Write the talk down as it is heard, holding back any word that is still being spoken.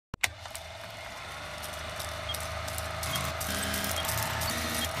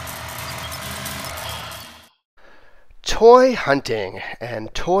Toy hunting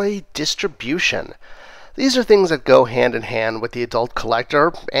and toy distribution. These are things that go hand in hand with the adult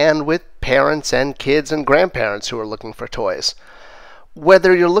collector and with parents and kids and grandparents who are looking for toys.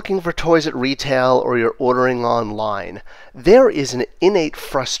 Whether you're looking for toys at retail or you're ordering online, there is an innate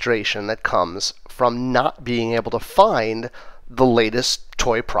frustration that comes from not being able to find the latest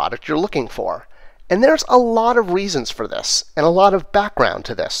toy product you're looking for. And there's a lot of reasons for this and a lot of background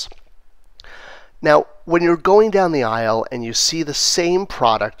to this. Now, when you're going down the aisle and you see the same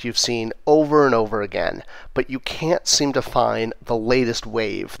product you've seen over and over again, but you can't seem to find the latest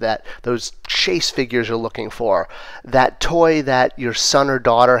wave, those chase figures you're looking for, that toy that your son or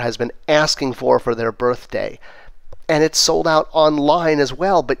daughter has been asking for their birthday, and it's sold out online as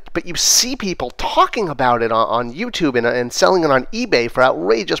well, but you see people talking about it on YouTube and selling it on eBay for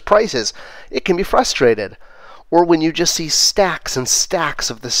outrageous prices, it can be frustrated. Or when you just see stacks and stacks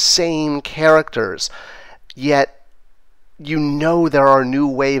of the same characters, yet you know there are new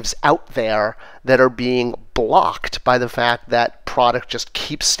waves out there that are being blocked by the fact that product just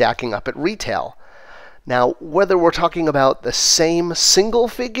keeps stacking up at retail. Now, whether we're talking about the same single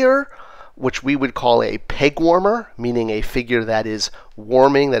figure, which we would call a peg warmer, meaning a figure that is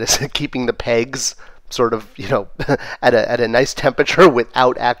warming, that is keeping the pegs sort of, at a nice temperature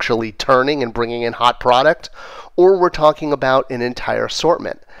without actually turning and bringing in hot product, or we're talking about an entire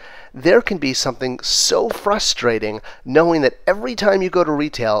assortment. There can be something so frustrating knowing that every time you go to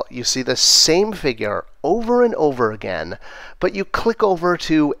retail, you see the same figure over and over again, but you click over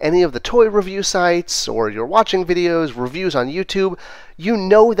to any of the toy review sites or you're watching videos, reviews on YouTube, you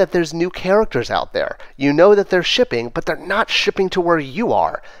know that there's new characters out there. You know that they're shipping, but they're not shipping to where you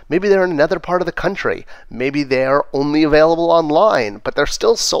are. Maybe they're in another part of the country. Maybe they're only available online, but they're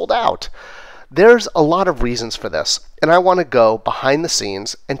still sold out. There's a lot of reasons for this, and I want to go behind the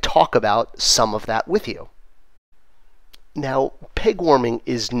scenes and talk about some of that with you. Now, peg warming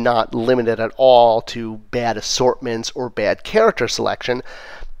is not limited at all to bad assortments or bad character selection.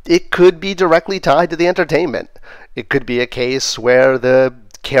 It could be directly tied to the entertainment. It could be a case where the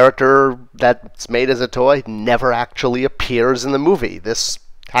character that's made as a toy never actually appears in the movie. This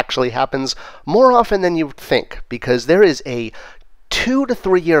actually happens more often than you would think, because there is a 2 to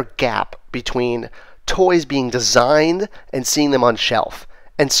 3 year gap between toys being designed and seeing them on shelf.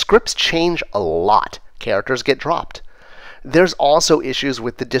 And scripts change a lot. Characters get dropped. There's also issues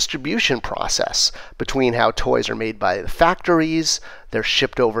with the distribution process between how toys are made by the factories, they're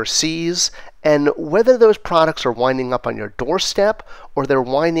shipped overseas, and whether those products are winding up on your doorstep or they're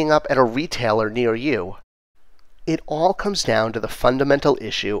winding up at a retailer near you. It all comes down to the fundamental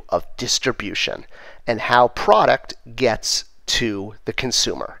issue of distribution and how product gets to the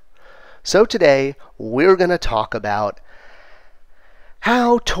consumer. So today, we're going to talk about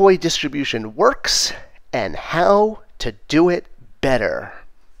how toy distribution works and how to do it better.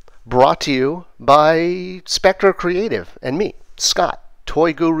 Brought to you by Spectre Creative and me, Scott,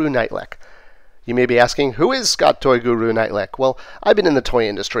 ToyGuru Neitlich. You may be asking, who is Scott ToyGuru Neitlich? Well, I've been in the toy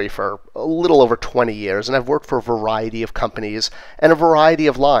industry for a little over 20 years, and I've worked for a variety of companies and a variety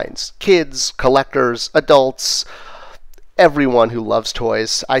of lines. Kids, collectors, adults, everyone who loves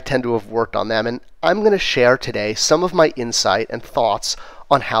toys. I tend to have worked on them, and I'm going to share today some of my insight and thoughts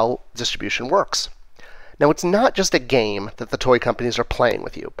on how distribution works. Now, it's not just a game that the toy companies are playing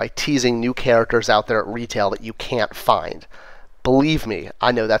with you by teasing new characters out there at retail that you can't find. Believe me,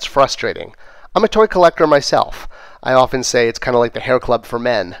 I know that's frustrating. I'm a toy collector myself. I often say it's kind of like the hair club for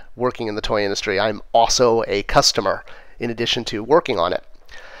men working in the toy industry. I'm also a customer in addition to working on it.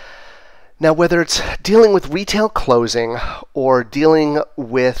 Now, whether it's dealing with retail closing or dealing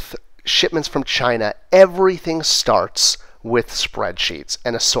with shipments from China, everything starts with spreadsheets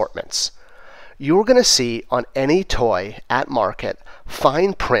and assortments. You're going to see on any toy at market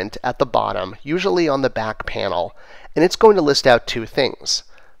fine print at the bottom, usually on the back panel, and it's going to list out two things.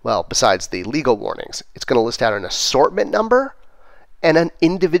 Well, besides the legal warnings, it's going to list out an assortment number and an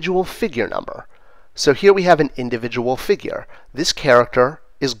individual figure number. So here we have an individual figure. This character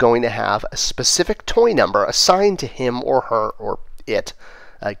is going to have a specific toy number assigned to him or her or it.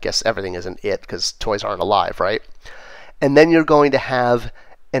 I guess everything is an it because toys aren't alive, right? And then you're going to have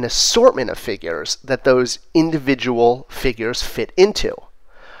an assortment of figures that those individual figures fit into.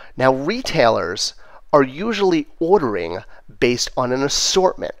 Now, retailers are usually ordering based on an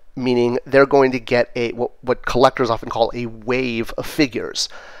assortment, meaning they're going to get what collectors often call a wave of figures.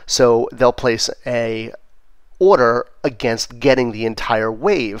 So they'll place a order against getting the entire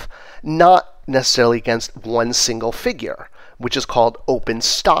wave, not necessarily against one single figure, which is called open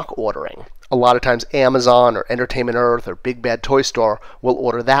stock ordering. A lot of times Amazon or Entertainment Earth or Big Bad Toy Store will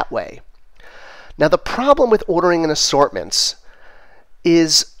order that way. Now, the problem with ordering in assortments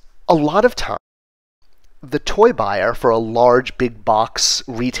is a lot of time the toy buyer for a large big box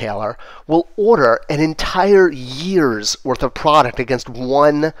retailer will order an entire year's worth of product against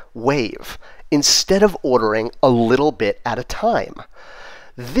one wave instead of ordering a little bit at a time.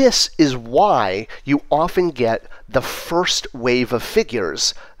 This is why you often get the first wave of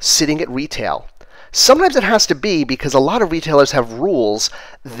figures sitting at retail. Sometimes it has to be because a lot of retailers have rules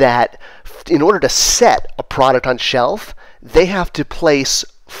that in order to set a product on shelf, they have to place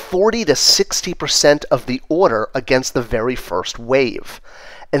 40 to 60% of the order against the very first wave.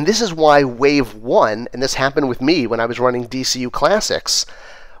 And this is why wave 1, and this happened with me when I was running DCU Classics,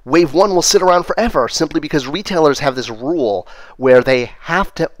 wave 1 will sit around forever simply because retailers have this rule where they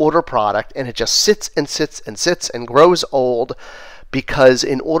have to order product and it just sits and sits and sits and grows old because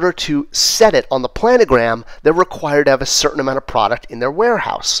in order to set it on the planogram, they're required to have a certain amount of product in their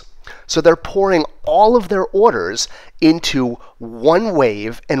warehouse. So they're pouring all of their orders into one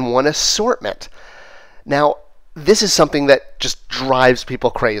wave and one assortment. Now, this is something that just drives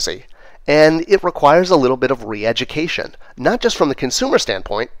people crazy. And it requires a little bit of re-education, not just from the consumer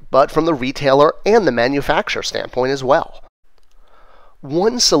standpoint, but from the retailer and the manufacturer standpoint as well.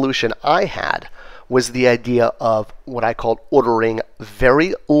 One solution I had was the idea of what I called ordering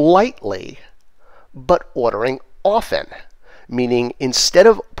very lightly, but ordering often. Meaning, instead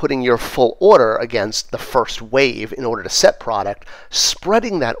of putting your full order against the first wave in order to set product,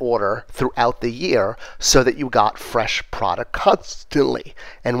 spreading that order throughout the year so that you got fresh product constantly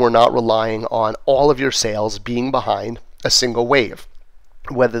and we're not relying on all of your sales being behind a single wave.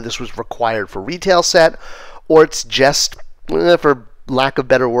 Whether this was required for retail set or it's just, for lack of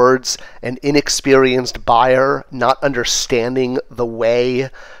better words, an inexperienced buyer not understanding the way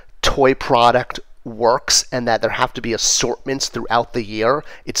toy product works and that there have to be assortments throughout the year.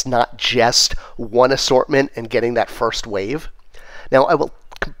 It's not just one assortment and getting that first wave. Now, I will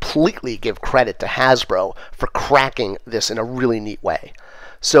completely give credit to Hasbro for cracking this in a really neat way.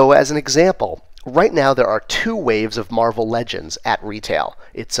 So as an example, right now there are 2 waves of Marvel Legends at retail.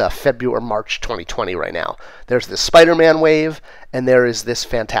 It's February, March 2020 right now. There's this Spider-Man wave and there is this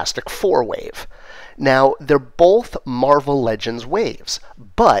Fantastic Four wave. Now, they're both Marvel Legends waves,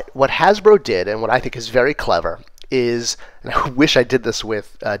 but what Hasbro did, and what I think is very clever, is, and I wish I did this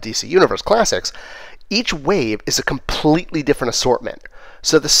with DC Universe Classics, each wave is a completely different assortment.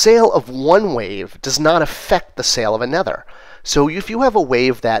 So the sale of one wave does not affect the sale of another. So if you have a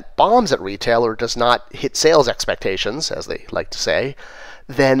wave that bombs at retail or does not hit sales expectations, as they like to say,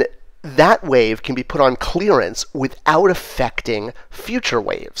 then that wave can be put on clearance without affecting future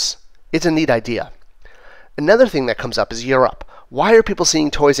waves. It's a neat idea. Another thing that comes up is Europe. Why are people seeing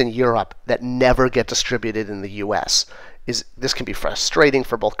toys in Europe that never get distributed in the US? This can be frustrating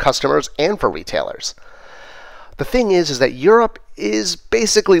for both customers and for retailers. The thing is that Europe is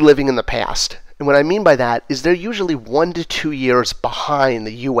basically living in the past. And what I mean by that is they're usually 1 to 2 years behind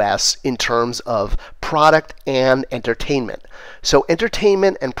the US in terms of product and entertainment. So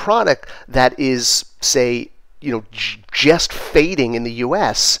entertainment and product that is, say, just fading in the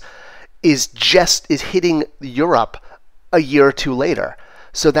US is hitting Europe a year or 2 later.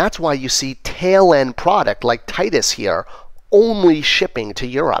 So that's why you see tail-end product like Titus here only shipping to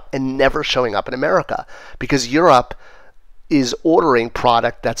Europe and never showing up in America, because Europe is ordering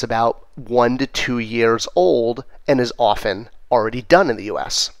product that's about 1 to 2 years old and is often already done in the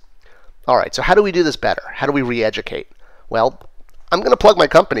US. All right, so how do we do this better? How do we re-educate? Well, I'm going to plug my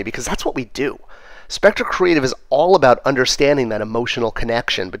company because that's what we do. Spectre Creative is all about understanding that emotional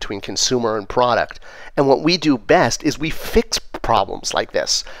connection between consumer and product. And what we do best is we fix problems like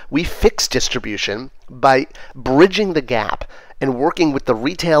this. We fix distribution by bridging the gap and working with the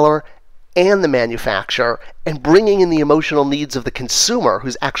retailer and the manufacturer and bringing in the emotional needs of the consumer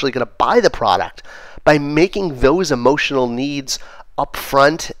who's actually going to buy the product by making those emotional needs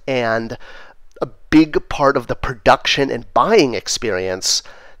upfront and a big part of the production and buying experience.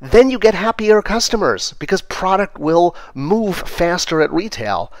 Then you get happier customers because product will move faster at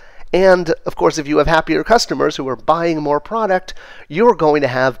retail. And of course, if you have happier customers who are buying more product, you're going to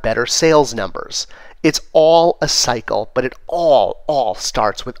have better sales numbers. It's all a cycle, but it all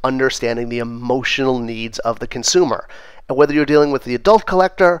starts with understanding the emotional needs of the consumer. And whether you're dealing with the adult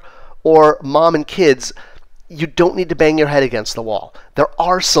collector or mom and kids, you don't need to bang your head against the wall. There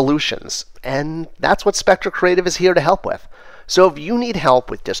are solutions, and that's what Spectre Creative is here to help with. So if you need help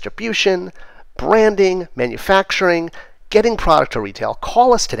with distribution, branding, manufacturing, getting product to retail,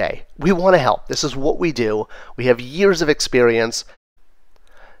 call us today. We want to help. This is what we do. We have years of experience,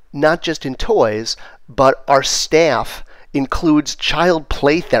 not just in toys, but our staff includes child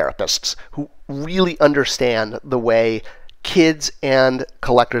play therapists who really understand the way kids and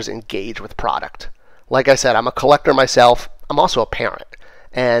collectors engage with product. Like I said, I'm a collector myself. I'm also a parent.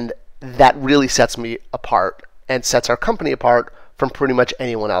 And that really sets me apart and sets our company apart from pretty much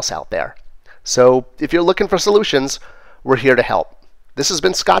anyone else out there. So if you're looking for solutions, we're here to help. This has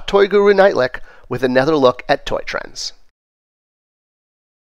been Scott ToyGuru Neitlich with another look at toy trends.